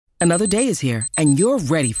Another day is here, and you're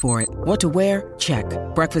ready for it. What to wear? Check.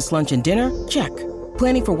 Breakfast, lunch, and dinner? Check.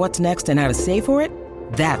 Planning for what's next and how to save for it?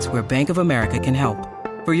 That's where Bank of America can help.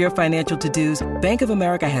 For your financial to-dos, Bank of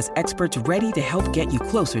America has experts ready to help get you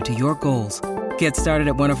closer to your goals. Get started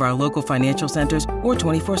at one of our local financial centers or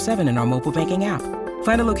 24/7 in our mobile banking app.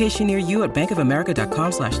 Find a location near you at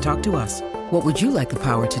bankofamerica.com/talktous. What would you like the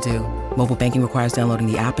power to do? Mobile banking requires downloading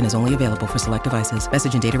the app and is only available for select devices.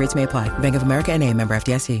 Message and data rates may apply. Bank of America N.A., member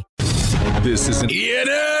FDIC. This is an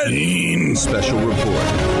ENN special report.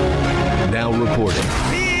 Now reporting.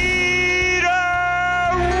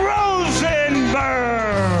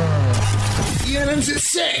 ENN's at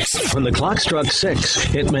 6. When the clock struck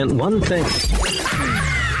 6, it meant one thing.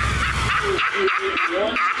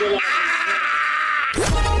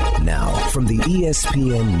 Now, from the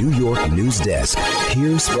ESPN New York news desk,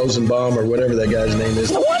 here's Rosenbaum or whatever that guy's name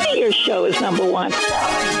is. No wonder your show is number one.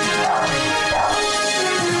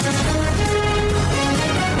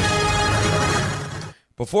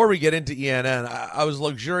 Before we get into ENN, I was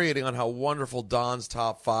luxuriating on how wonderful Don's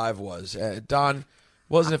top 5 was. Don,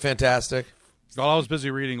 wasn't it fantastic? Well, I was busy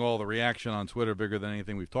reading all the reaction on Twitter, bigger than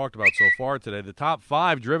anything we've talked about so far today. The top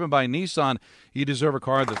 5 driven by Nissan. You deserve a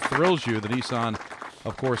car that thrills you. The Nissan,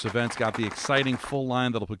 of course, events got the exciting full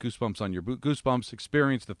line that'll put goosebumps on your boot. Goosebumps,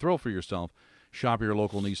 experience the thrill for yourself. Shop at your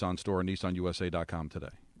local Nissan store at nissanusa.com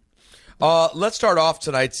today. Let's start off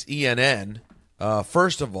tonight's ENN.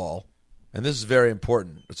 First of all, and this is very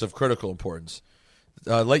important. It's of critical importance.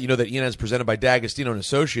 Let you know that ENN is presented by D'Agostino &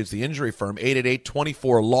 Associates, the injury firm,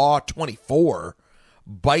 888-24-LAW-24.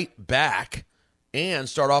 Bite back. And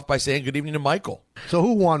start off by saying good evening to Michael. So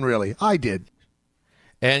who won, really? I did.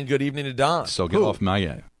 And good evening to Don. So get off my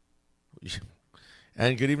ass.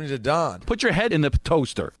 And good evening to Don. Put your head in the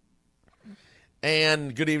toaster.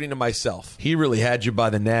 And good evening to myself. He really had you by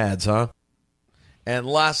the nads, huh? And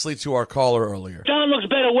lastly, to our caller earlier. Don looks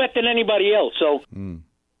better wet than anybody else, so...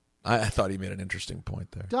 I thought he made an interesting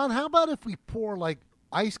point there. Don, how about if we pour, like,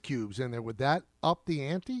 ice cubes in there? Would that up the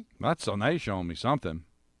ante? That's so nice showing me something.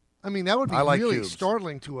 I mean, that would be like really cubes.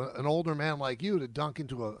 startling to an older man like you to dunk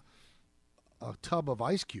into a tub of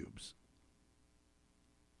ice cubes.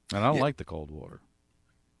 And I don't like the cold water.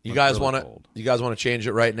 You guys want to change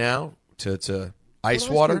it right now to ice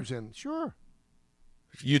Put water? Cubes in. Sure.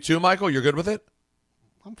 You too, Michael? You're good with it?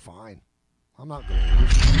 I'm fine. I'm not going to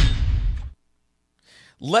lose.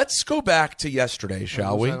 Let's go back to yesterday,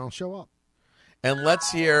 shall we? I don't show up. And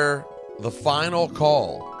let's hear the final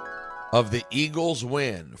call of the Eagles'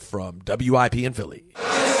 win from WIP in Philly.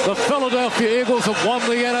 The Philadelphia Eagles have won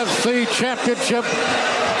the NFC Championship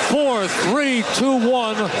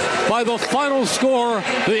 4-3-2-1 by the final score.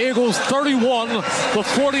 The Eagles 31, the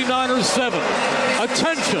 49ers 7.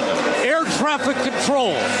 Attention, air traffic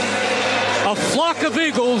control. A flock of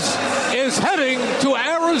eagles is heading to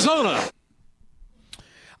Arizona.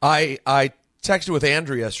 I texted with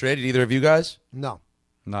Andrew yesterday. Did either of you guys? No.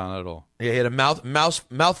 No, not at all. Yeah, he had a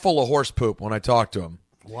mouthful of horse poop when I talked to him.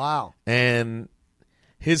 Wow. And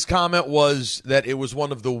his comment was that it was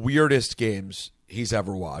one of the weirdest games he's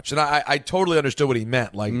ever watched. And I totally understood what he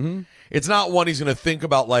meant. Like, It's not one he's going to think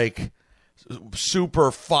about, like, super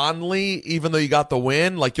fondly, even though you got the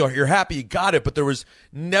win. Like, you're happy you got it, but there was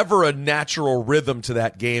never a natural rhythm to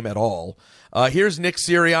that game at all. Here's Nick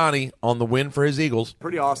Sirianni on the win for his Eagles.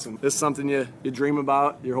 Pretty awesome. This is something you dream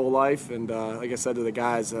about your whole life, and like I said to the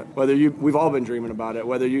guys, we've all been dreaming about it,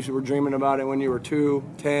 whether you were dreaming about it when you were 2,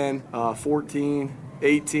 10, 14,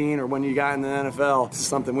 18, or when you got in the NFL. This is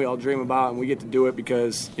something we all dream about, and we get to do it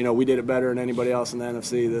because, we did it better than anybody else in the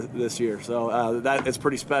NFC this year. So that it's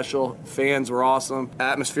pretty special. Fans were awesome.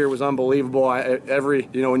 Atmosphere was unbelievable.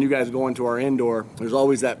 When you guys go into our indoor, there's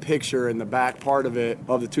always that picture in the back part of it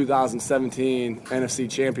of the 2017 NFC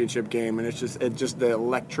Championship game, and it's just the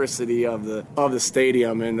electricity of the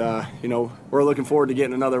stadium. And we're looking forward to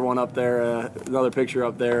getting another one up there, another picture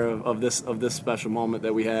up there of this special moment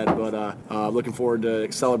that we had. But looking forward to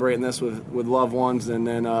celebrating this with loved ones, and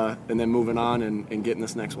then moving on and getting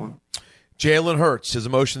this next one. Jalen Hurts, his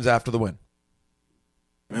emotions after the win.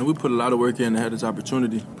 Man, we put a lot of work in to have this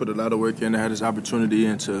opportunity. It's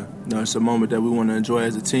a moment that we want to enjoy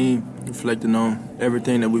as a team, reflecting on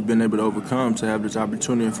everything that we've been able to overcome to have this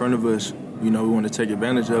opportunity in front of us. We want to take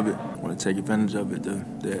advantage of it.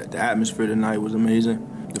 The atmosphere tonight was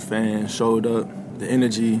amazing. The fans showed up, the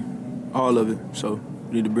energy, all of it. So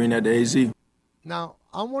we need to bring that to AZ. Now,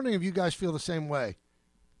 I'm wondering if you guys feel the same way.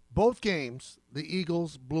 Both games, the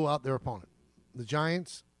Eagles blew out their opponent, the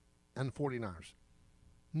Giants and the 49ers.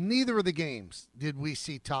 Neither of the games did we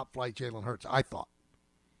see top-flight Jalen Hurts, I thought.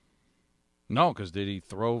 No, because did he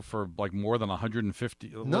throw for like more than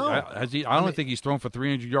 150? No. I don't think he's thrown for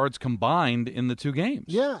 300 yards combined in the 2 games.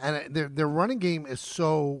 Yeah, and their running game is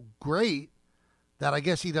so great that I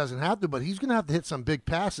guess he doesn't have to, but he's going to have to hit some big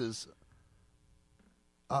passes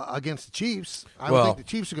against the Chiefs. I would think the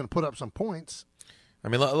Chiefs are going to put up some points. I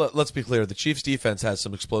mean, let's be clear. The Chiefs' defense has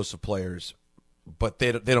some explosive players, but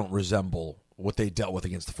they don't resemble what they dealt with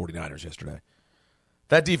against the 49ers yesterday.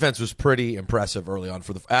 That defense was pretty impressive early on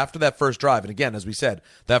after that first drive. And again, as we said,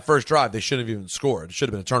 that first drive, they shouldn't have even scored. It should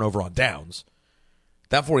have been a turnover on downs.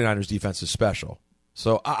 That 49ers defense is special.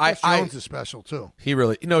 So Jones is special too. He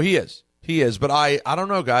really, he is. He is. But I don't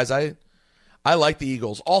know, guys. I like the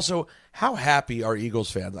Eagles. Also, how happy are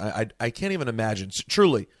Eagles fans? I can't even imagine.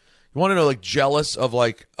 Truly, you want to know, like, jealous of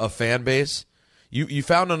like a fan base? You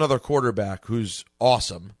found another quarterback who's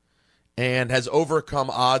awesome and has overcome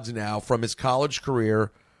odds now from his college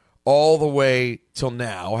career all the way till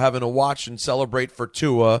now, having to watch and celebrate for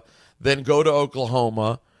Tua, then go to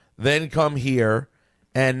Oklahoma, then come here,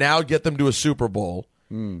 and now get them to a Super Bowl.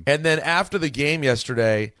 And then after the game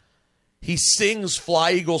yesterday, he sings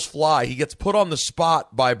Fly, Eagles, Fly. He gets put on the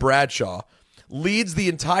spot by Bradshaw, leads the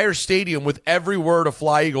entire stadium with every word of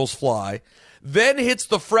Fly, Eagles, Fly, then hits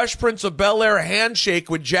the Fresh Prince of Bel-Air handshake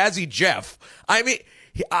with Jazzy Jeff. I mean,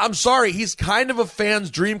 I'm sorry, he's kind of a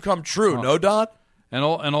fan's dream come true, no, Don? And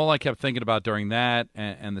all I kept thinking about during that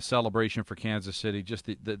and the celebration for Kansas City, just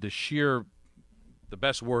the sheer, the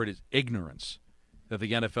best word is ignorance, that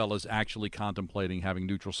the NFL is actually contemplating having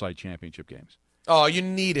neutral site championship games. Oh, you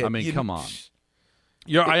need it. I mean, come on.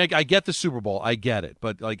 I get the Super Bowl. I get it.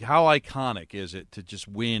 But, like, how iconic is it to just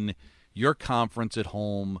win your conference at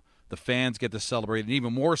home? The fans get to celebrate, and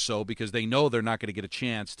even more so because they know they're not going to get a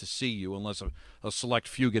chance to see you unless a select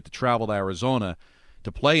few get to travel to Arizona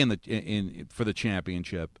to play for the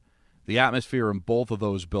championship. The atmosphere in both of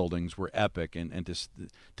those buildings were epic, and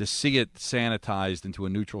to see it sanitized into a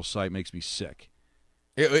neutral site makes me sick.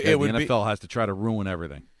 The NFL has to try to ruin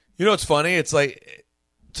everything. You know what's funny? It's like,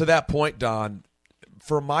 to that point, Don,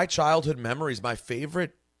 for my childhood memories, my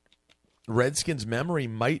favorite Redskins memory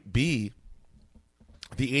might be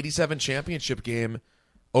the 87 championship game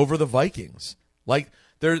over the Vikings. Like,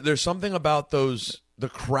 there's something about the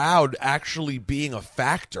crowd actually being a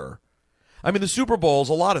factor. I mean, the Super Bowl is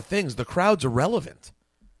a lot of things. The crowd's irrelevant.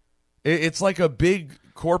 It's like a big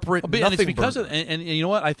corporate nothing. And it's because and you know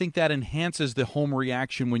what? I think that enhances the home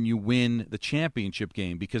reaction when you win the championship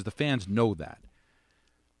game because the fans know that.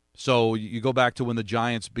 So you go back to when the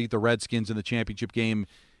Giants beat the Redskins in the championship game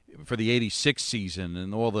for the 86 season,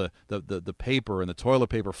 and all the paper and the toilet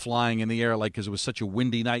paper flying in the air, like, because it was such a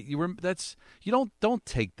windy night. You don't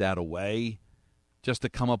take that away just to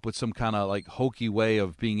come up with some kind of like hokey way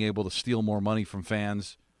of being able to steal more money from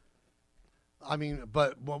fans. I mean,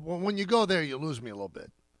 but when you go there, you lose me a little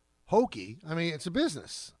bit. Hokey. I mean, it's a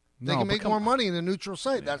business. They can make more money in a neutral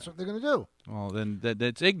site. Yeah. That's what they're going to do. Well, then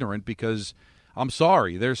that's ignorant because I'm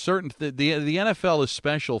sorry. There's certain the NFL is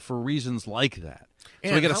special for reasons like that.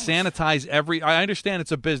 So we got to sanitize every. I understand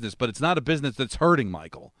it's a business, but it's not a business that's hurting,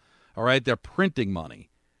 Michael. All right, they're printing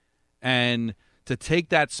money, and to take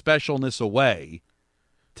that specialness away.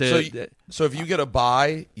 So if you get a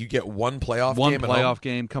bye, you get one playoff game. One playoff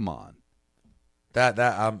game. Come on. That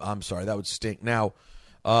I'm sorry, that would stink. Now,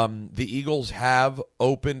 the Eagles have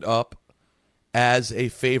opened up as a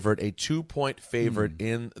favorite, a 2-point favorite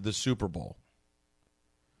in the Super Bowl.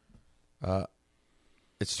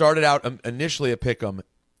 It started out initially a pick'em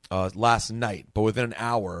last night, but within an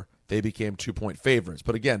hour they became 2-point favorites.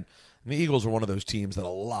 But again, the Eagles are one of those teams that a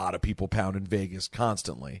lot of people pound in Vegas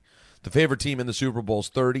constantly. The favorite team in the Super Bowl is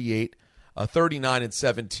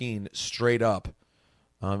 39-17 straight up,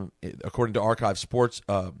 according to Archive Sports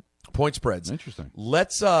point spreads. Interesting.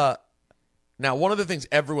 Let's now, one of the things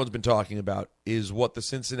everyone's been talking about is what the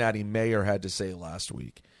Cincinnati mayor had to say last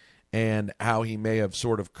week, and how he may have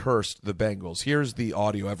sort of cursed the Bengals. Here's the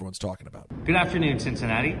audio everyone's talking about. Good afternoon,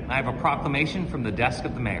 Cincinnati. I have a proclamation from the desk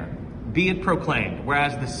of the mayor. Be it proclaimed,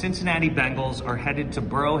 whereas the Cincinnati Bengals are headed to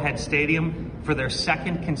Burrowhead Stadium for their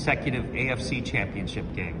second consecutive AFC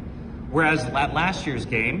Championship game. Whereas at last year's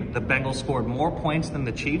game, the Bengals scored more points than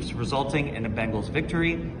the Chiefs, resulting in a Bengals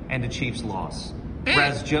victory and a Chiefs loss.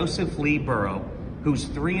 Whereas Joseph Lee Burrow, who's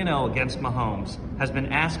 3-0 against Mahomes, has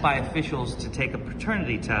been asked by officials to take a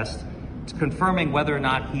paternity test confirming whether or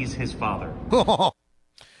not he's his father.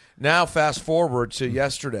 Now fast forward to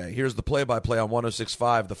yesterday. Here's the play-by-play on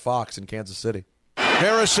 106.5, The Fox in Kansas City.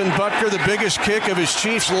 Harrison Butker, the biggest kick of his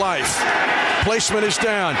Chiefs' life. Placement is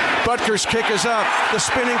down. Butker's kick is up. The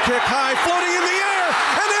spinning kick high, floating in the air,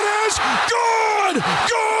 and it is good!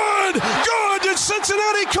 Good! Good! Did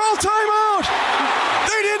Cincinnati call timeout.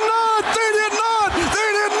 They did not.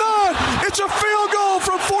 It's a field goal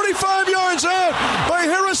from 45 yards out by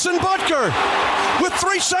Harrison Butker with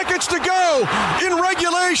 3 seconds to go in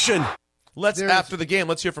regulation. After the game,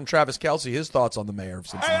 let's hear from Travis Kelce, his thoughts on the mayor of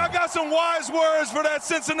Cincinnati. Hey, I got some wise words for that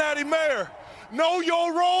Cincinnati mayor. Know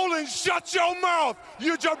your role and shut your mouth,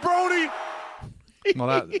 you jabroni.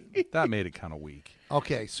 Well, that made it kind of weak.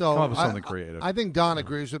 Okay, so come up with something creative. I think Don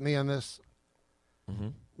agrees with me on this. Mm-hmm.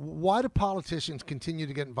 Why do politicians continue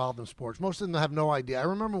to get involved in sports? Most of them have no idea. I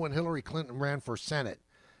remember when Hillary Clinton ran for Senate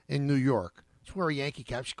in New York. She wore a Yankee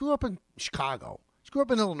cap. She grew up in Chicago. She grew up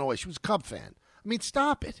in Illinois. She was a Cub fan. I mean,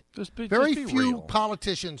 stop it. Very few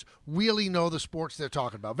politicians really know the sports they're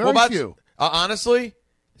talking about. Very few. Honestly,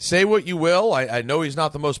 say what you will. I know he's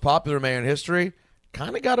not the most popular mayor in history.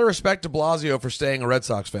 Kind of got to respect de Blasio for staying a Red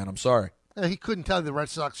Sox fan. I'm sorry. He couldn't tell you the Red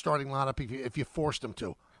Sox starting lineup if you forced him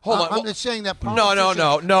to. Hold on. I'm just saying that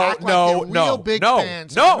No. big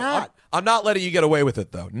fans. No, I'm not letting you get away with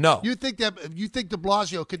it, though. No. You think de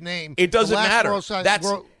Blasio could name it doesn't the last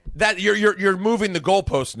matter. You're moving the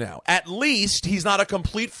goalpost now. At least he's not a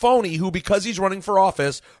complete phony who, because he's running for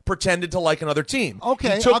office, pretended to like another team.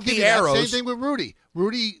 Okay, he took I'll give the you arrows. that. Same thing with Rudy.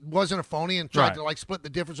 Rudy wasn't a phony and tried to split the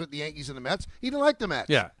difference with the Yankees and the Mets. He didn't like the Mets.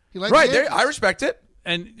 Yeah, he liked the Yankees. I respect it.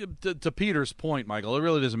 And to Peter's point, Michael, it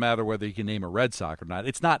really doesn't matter whether he can name a Red Sox or not.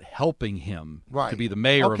 It's not helping him to be the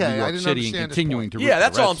mayor of New York City and continuing to root for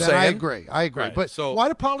that's the Red all I'm Sox. saying. I agree. Right. But why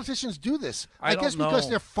do politicians do this? I guess because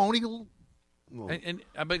they're phony. And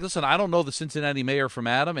listen, I don't know the Cincinnati mayor from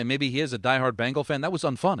Adam, and maybe he is a diehard Bengal fan. That was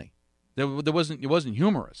unfunny. It wasn't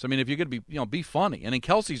humorous. I mean, if you're going to be funny. And in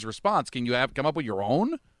Kelsey's response, can you come up with your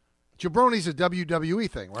own? Jabroni's a WWE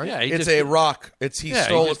thing, right? Yeah, it's a Rock. He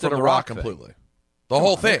stole it from The Rock completely. The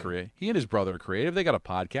whole thing. He and his brother are creative. They got a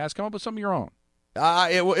podcast. Come up with some of your own.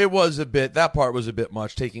 It was a bit. That part was a bit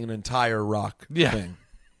much. Taking an entire Rock thing.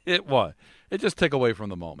 It was. It just took away from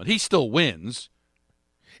the moment. He still wins.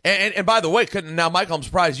 And by the way, now, Michael, I'm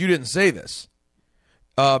surprised you didn't say this.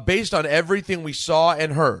 Based on everything we saw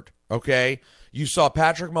and heard, okay, you saw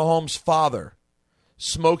Patrick Mahomes' father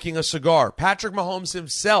smoking a cigar. Patrick Mahomes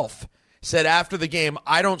himself said after the game,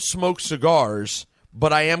 I don't smoke cigars,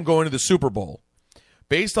 but I am going to the Super Bowl.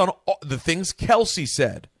 Based on the things Kelsey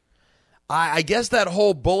said, I guess that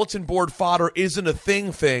whole bulletin board fodder isn't a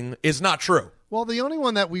thing is not true. Well, the only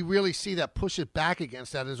one that we really see that pushes back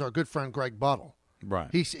against that is our good friend Greg Buttle. Right.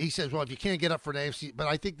 He says, well, if you can't get up for an AFC, but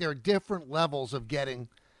I think there are different levels of getting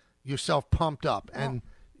yourself pumped up. And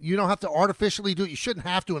you don't have to artificially do it. You shouldn't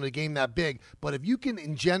have to in a game that big. But if you can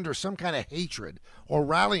engender some kind of hatred or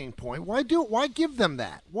rallying point, why do it? Why give them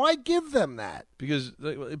that? Why give them that? Because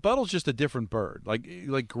Buttle's just a different bird.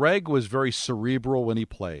 Like Greg was very cerebral when he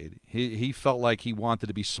played. He felt like he wanted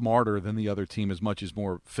to be smarter than the other team as much as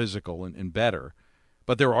more physical and better.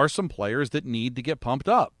 But there are some players that need to get pumped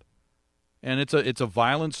up. And it's a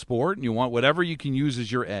violent sport, and you want whatever you can use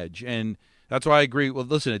as your edge. And that's why I agree. Well,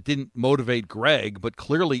 listen, it didn't motivate Greg, but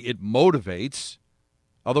clearly it motivates.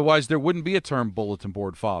 Otherwise, there wouldn't be a term bulletin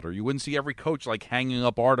board fodder. You wouldn't see every coach hanging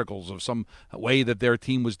up articles of some way that their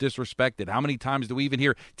team was disrespected. How many times do we even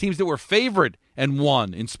hear teams that were favored and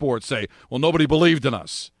won in sports say, well, nobody believed in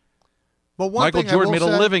us? But Michael Jordan made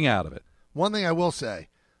a living out of it. One thing I will say.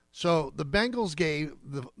 So the Bengals gave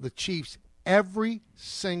the Chiefs every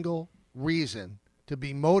single reason to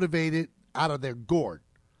be motivated out of their gourd.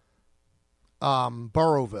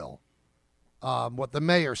 Burrowville, what the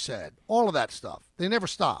mayor said, all of that stuff. They never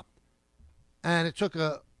stopped. And it took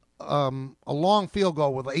a long field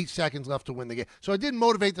goal with 8 seconds left to win the game. So it didn't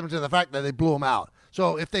motivate them to the fact that they blew them out.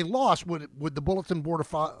 So if they lost, would the bulletin board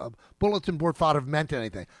fodder have meant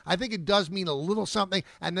anything? I think it does mean a little something,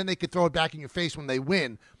 and then they could throw it back in your face when they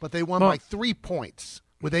win. But they won by 3 points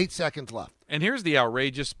with 8 seconds left. And here's the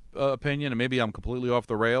outrageous opinion, and maybe I'm completely off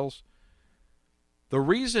the rails. The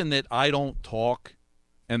reason that I don't talk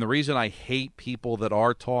and the reason I hate people that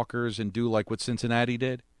are talkers and do like what Cincinnati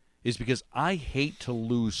did is because I hate to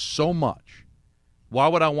lose so much. Why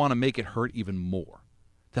would I want to make it hurt even more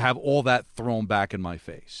to have all that thrown back in my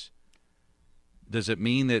face? Does it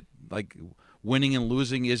mean that winning and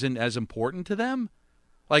losing isn't as important to them?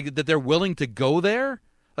 That they're willing to go there?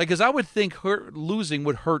 Because I would think losing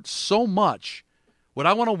would hurt so much. Would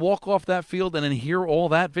I want to walk off that field and then hear all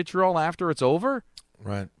that vitriol after it's over?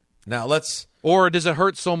 Right. Now Or does it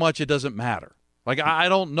hurt so much it doesn't matter? I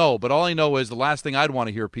don't know, but all I know is the last thing I'd want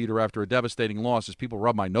to hear, Peter, after a devastating loss is people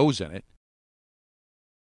rub my nose in it.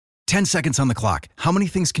 10 seconds on the clock. How many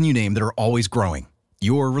things can you name that are always growing?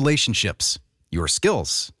 Your relationships, your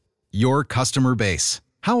skills, your customer base.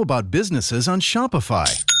 How about businesses on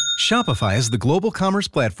Shopify? Shopify is the global commerce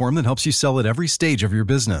platform that helps you sell at every stage of your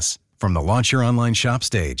business. From the launch your online shop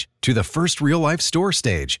stage, to the first real-life store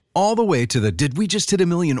stage, all the way to the did we just hit a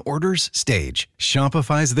million orders stage,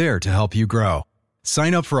 Shopify's there to help you grow.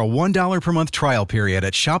 Sign up for a $1 per month trial period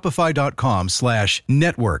at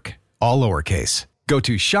shopify.com/network, all lowercase. Go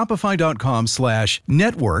to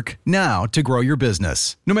shopify.com/network now to grow your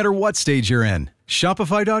business, no matter what stage you're in.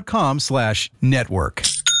 Shopify.com/network.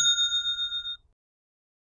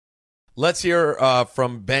 Let's hear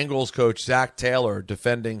from Bengals coach Zach Taylor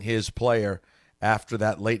defending his player after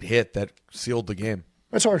that late hit that sealed the game.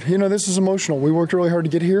 It's hard. This is emotional. We worked really hard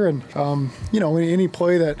to get here, and, any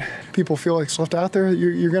play that people feel like is left out there,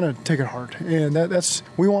 you're going to take it hard. And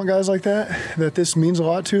we want guys like that this means a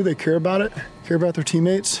lot to. They care about it, care about their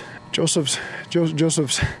teammates. Joseph's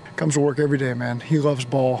comes to work every day, man. He loves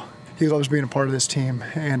ball. He loves being a part of this team,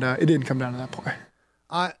 and it didn't come down to that play.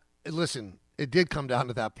 Listen. It did come down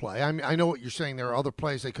to that play. I know what you're saying. There are other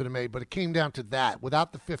plays they could have made, but it came down to that.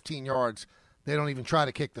 Without the 15 yards, they don't even try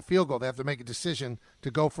to kick the field goal. They have to make a decision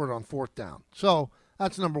to go for it on fourth down. So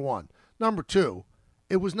that's number one. Number two,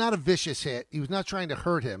 it was not a vicious hit. He was not trying to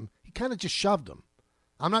hurt him. He kind of just shoved him.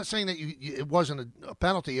 I'm not saying that it wasn't a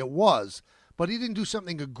penalty. It was, but he didn't do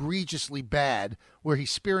something egregiously bad where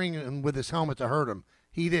he's spearing him with his helmet to hurt him.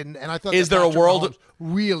 He didn't, and I thought is there a world Mahomes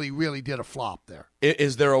really, really did a flop there.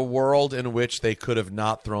 Is there a world in which they could have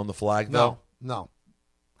not thrown the flag, though? No.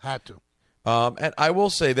 Had to. And I will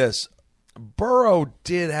say this. Burrow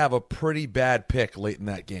did have a pretty bad pick late in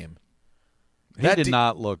that game. He did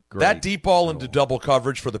not look great. That deep ball into double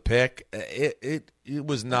coverage for the pick, it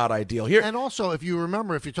was not ideal. Here, and also, if you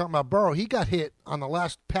remember, if you're talking about Burrow, he got hit on the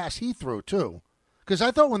last pass he threw, too. Because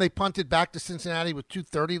I thought when they punted back to Cincinnati with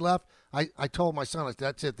 2:30 left, I told my son,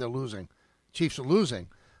 that's it, they're losing. Chiefs are losing.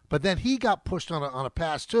 But then he got pushed on a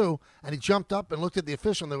pass, too, and he jumped up and looked at the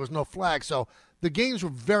official, and there was no flag. So the games were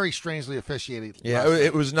very strangely officiated. Yeah,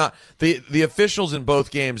 it was not. The officials in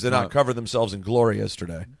both games did not cover themselves in glory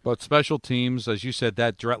yesterday. But special teams, as you said,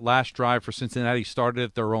 that last drive for Cincinnati started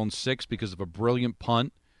at their own 6 because of a brilliant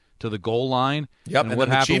punt to the goal line. Yep, and what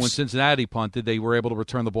happened when Cincinnati punted, they were able to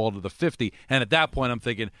return the ball to the 50. And at that point, I'm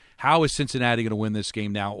thinking, how is Cincinnati going to win this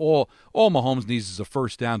game now? All Mahomes needs is a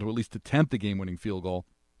first down to at least attempt the game-winning field goal.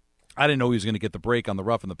 I didn't know he was going to get the break on the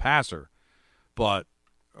rough and the passer, or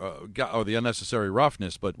the unnecessary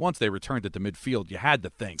roughness. But once they returned it to midfield, you had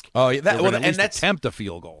to think. Oh, yeah, at least attempt a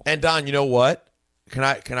field goal. And Don, you know what? Can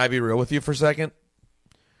I be real with you for a second?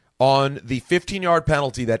 On the 15-yard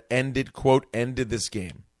penalty that ended this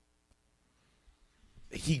game,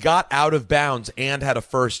 he got out of bounds and had a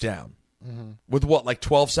first down. Mm-hmm. With what, like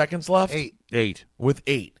 12 seconds left? 8. With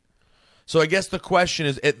 8. So I guess the question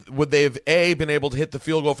is, would they have, A, been able to hit the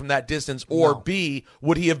field goal from that distance, or B,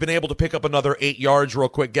 would he have been able to pick up another 8 yards real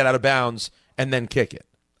quick, get out of bounds, and then kick it?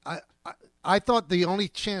 I thought the only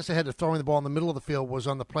chance they had of throwing the ball in the middle of the field was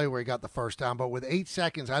on the play where he got the first down. But with 8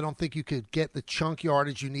 seconds, I don't think you could get the chunk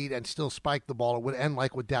yardage you need and still spike the ball. It would end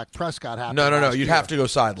like what Dak Prescott happened. No. You'd have to go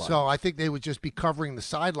sideline. So I think they would just be covering the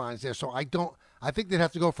sidelines there. So I think they'd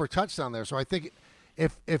have to go for a touchdown there. So I think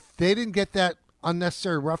if they didn't get that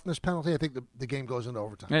unnecessary roughness penalty, I think the game goes into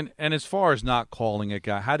overtime. And as far as not calling it,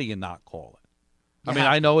 guy, how do you not call it? I mean,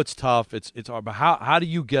 I know it's tough. It's hard, but how do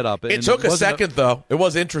you get up? It took a second, though. It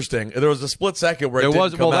was interesting. There was a split second where it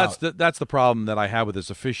didn't come out. That's the problem that I have with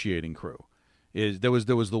this officiating crew. Is there was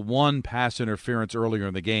the one pass interference earlier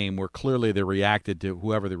in the game where clearly they reacted to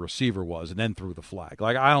whoever the receiver was and then threw the flag.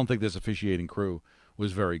 Like, I don't think this officiating crew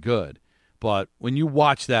was very good. But when you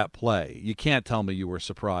watch that play, you can't tell me you were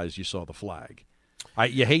surprised you saw the flag.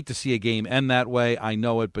 You hate to see a game end that way. I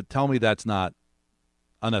know it, but tell me that's not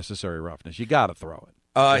unnecessary roughness. You got to throw it.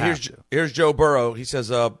 Here's Joe Burrow. He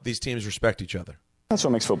says these teams respect each other. That's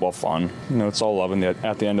what makes football fun. It's all love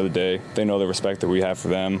at the end of the day. They know the respect that we have for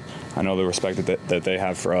them. I know the respect that they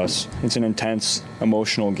have for us. It's an intense,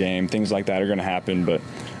 emotional game. Things like that are going to happen, but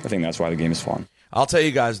I think that's why the game is fun. I'll tell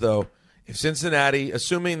you guys, though, if Cincinnati,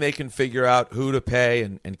 assuming they can figure out who to pay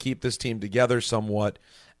and keep this team together somewhat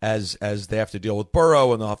as they have to deal with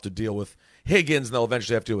Burrow and they'll have to deal with Higgins and they'll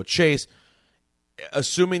eventually have to deal with Chase,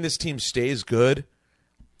 assuming this team stays good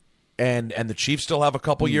and the Chiefs still have a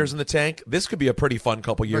couple years in the tank, this could be a pretty fun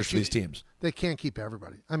couple years for these teams. They can't keep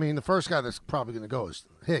everybody. I mean, the first guy that's probably going to go is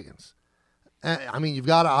Higgins. I mean, you've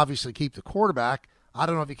got to obviously keep the quarterback. I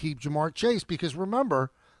don't know if you keep Jamar Chase because, remember,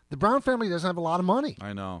 the Brown family doesn't have a lot of money.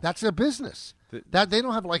 I know. That's their business. That they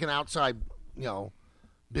don't have like an outside,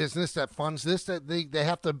 business that funds this. That they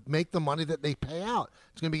have to make the money that they pay out.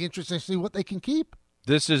 It's going to be interesting to see what they can keep.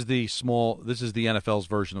 This is the NFL's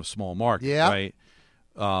version of small market, yeah. right?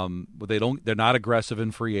 But they're not aggressive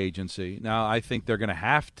in free agency. Now, I think they're going to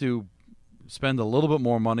have to spend a little bit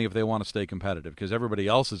more money if they want to stay competitive because everybody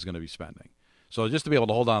else is going to be spending. So just to be able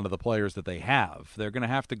to hold on to the players that they have, they're going to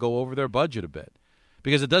have to go over their budget a bit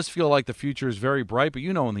because it does feel like the future is very bright. But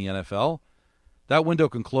in the NFL, that window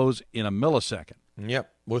can close in a millisecond.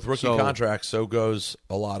 Yep. With rookie contracts, so goes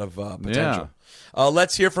a lot of potential.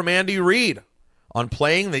 Let's hear from Andy Reid on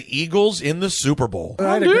playing the Eagles in the Super Bowl.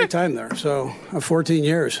 I had a great time there. So 14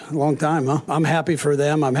 years, a long time, huh? I'm happy for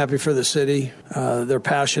them. I'm happy for the city. They're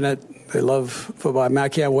passionate. They love football. I mean, I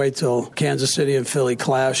can't wait till Kansas City and Philly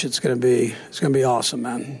clash. It's gonna be awesome,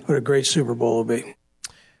 man. What a great Super Bowl it'll be.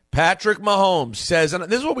 Patrick Mahomes says, and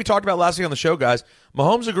this is what we talked about last week on the show, guys.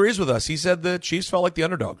 Mahomes agrees with us. He said the Chiefs felt like the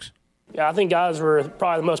underdogs. Yeah, I think guys were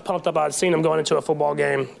probably the most pumped up I'd seen them going into a football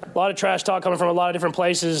game. A lot of trash talk coming from a lot of different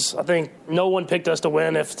places. I think no one picked us to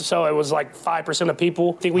win. If so, it was like 5% of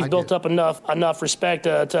people. I think we've built up enough respect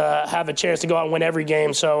to have a chance to go out and win every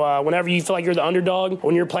game. So whenever you feel like you're the underdog,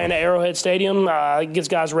 when you're playing at Arrowhead Stadium, it gets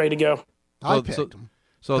guys ready to go. I picked them.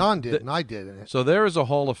 Don did, and I did. So there is a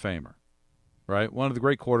Hall of Famer, right? One of the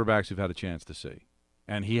great quarterbacks you've had a chance to see.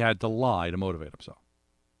 And he had to lie to motivate himself.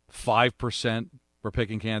 5% were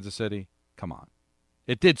picking Kansas City. Come on.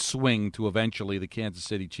 It did swing to eventually the Kansas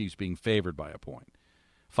City Chiefs being favored by a point.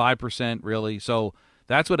 5%, really? So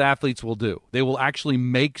that's what athletes will do. They will actually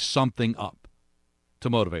make something up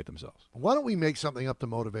to motivate themselves. Why don't we make something up to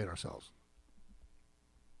motivate ourselves?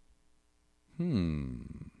 Oh,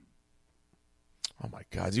 my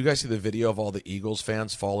God. Did you guys see the video of all the Eagles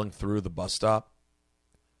fans falling through the bus stop?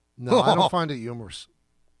 No, I don't find it humorous.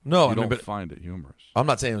 No, I don't find it humorous. I'm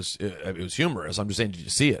not saying it was humorous. I'm just saying, did you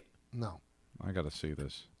see it? No. I got to see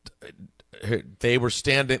this. They were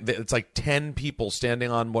standing. It's like 10 people standing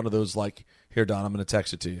on one of those, like, here, Don, I'm going to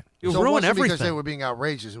text it to you. So ruin everything. Because they were being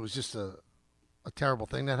outrageous. It was just a terrible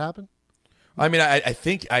thing that happened? I mean, I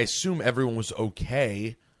assume everyone was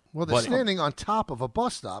okay. Well, they're standing on top of a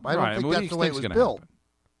bus stop. I don't think that's the way it was built. Happen?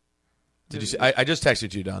 Did you see? I just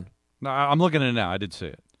texted you, Don. No, I'm looking at it now. I did see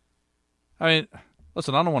it. I mean,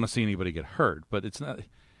 listen, I don't want to see anybody get hurt, but it's not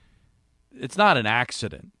an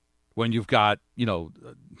accident when you've got,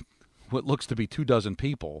 what looks to be 24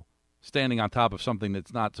 people standing on top of something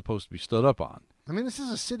that's not supposed to be stood up on. I mean, this is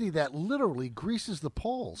a city that literally greases the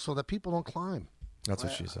poles so that people don't climb. That's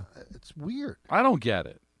what she said. It's weird. I don't get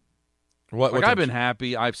it. What I've been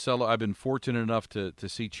happy. I've been fortunate enough to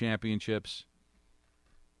see championships.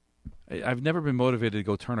 I've never been motivated to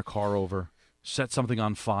go turn a car over, set something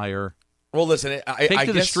on fire. Well, listen, take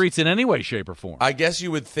to the streets in any way, shape, or form. I guess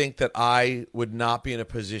you would think that I would not be in a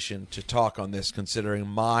position to talk on this considering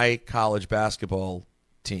my college basketball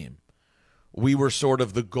team. We were sort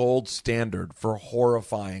of the gold standard for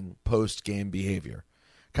horrifying post-game behavior.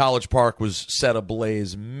 College Park was set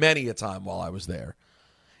ablaze many a time while I was there.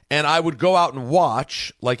 And I would go out and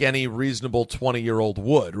watch like any reasonable 20-year-old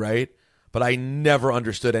would, right? But I never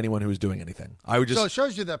understood anyone who was doing anything. So it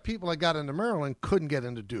shows you that people that got into Maryland couldn't get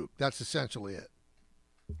into Duke. That's essentially it.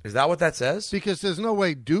 Is that what that says? Because there's no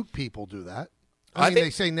way Duke people do that. I mean, they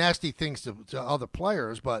say nasty things to other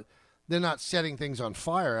players, but they're not setting things on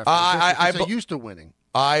fire after they're used to winning.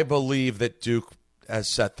 I believe that Duke has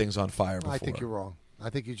set things on fire before. I think you're wrong. I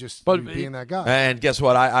think you're just being that guy. And guess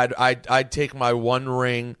what? I'd take my one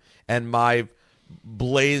ring and my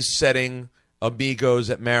blaze-setting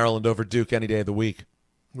amigos at Maryland over Duke any day of the week.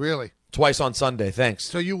 Really? Twice on Sunday, thanks.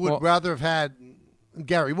 So you would rather have had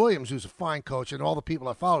Gary Williams, who's a fine coach, and all the people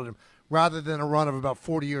that followed him, rather than a run of about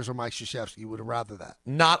 40 years of Mike Krzyzewski. You would have rather that.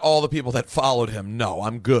 Not all the people that followed him. No,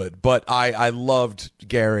 I'm good. But I loved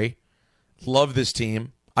Gary. Love this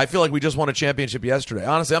team. I feel like we just won a championship yesterday.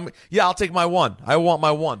 Honestly, I'll take my one. I want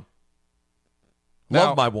my one.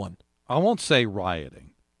 Love my one. I won't say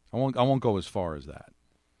rioting. I won't go as far as that.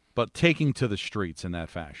 But taking to the streets in that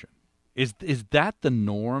fashion. Is that the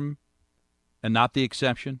norm and not the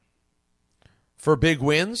exception? For big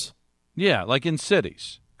wins? Yeah, like in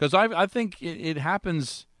cities. Because I think it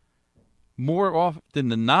happens more often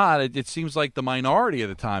than not. It seems like the minority of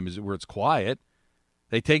the time is where it's quiet.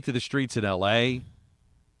 They take to the streets in L.A.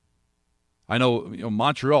 I know,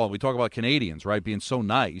 Montreal, we talk about Canadians, right, being so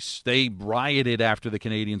nice. They rioted after the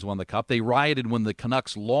Canadians won the Cup. They rioted when the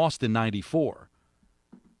Canucks lost in 94.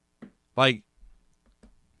 Like,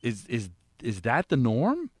 is that the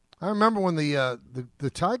norm? I remember when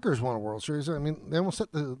the Tigers won a World Series. I mean, they almost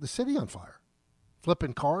set the city on fire,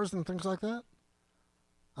 flipping cars and things like that.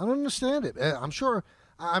 I don't understand it. I'm sure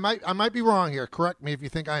I might be wrong here. Correct me if you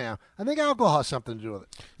think I am. I think alcohol has something to do with it.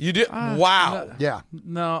 You do? Wow. Yeah.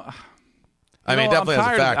 No. I mean, it definitely I'm has a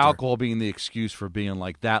tired factor. of alcohol being the excuse for being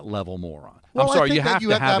like that level moron. Well, I'm sorry, I think you that have you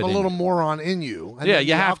to have to have a it in little you. moron in you. And Yeah, then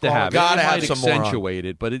you the have to alcohol- have it. Gotta It have might some moron. accentuate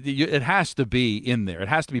it, but it has to be in there. It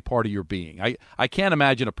has to be part of your being. I can't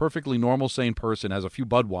imagine a perfectly normal, sane person has a few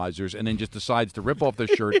Budweisers and then just decides to rip off their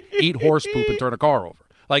shirt, eat horse poop, and turn a car over.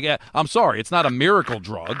 Like, I'm sorry, it's not a miracle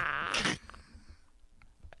drug.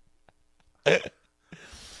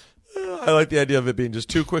 I like the idea of it being just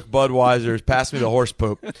 2 quick Budweisers, pass me the horse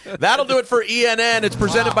poop. That'll do it for ENN. It's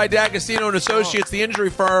presented by D'Agostino and Associates, the injury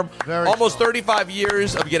firm. Almost 35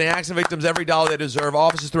 years of getting accident victims every dollar they deserve.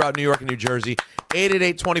 Offices throughout New York and New Jersey.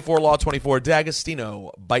 888-24-LAW-24.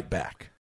 D'Agostino, bite back.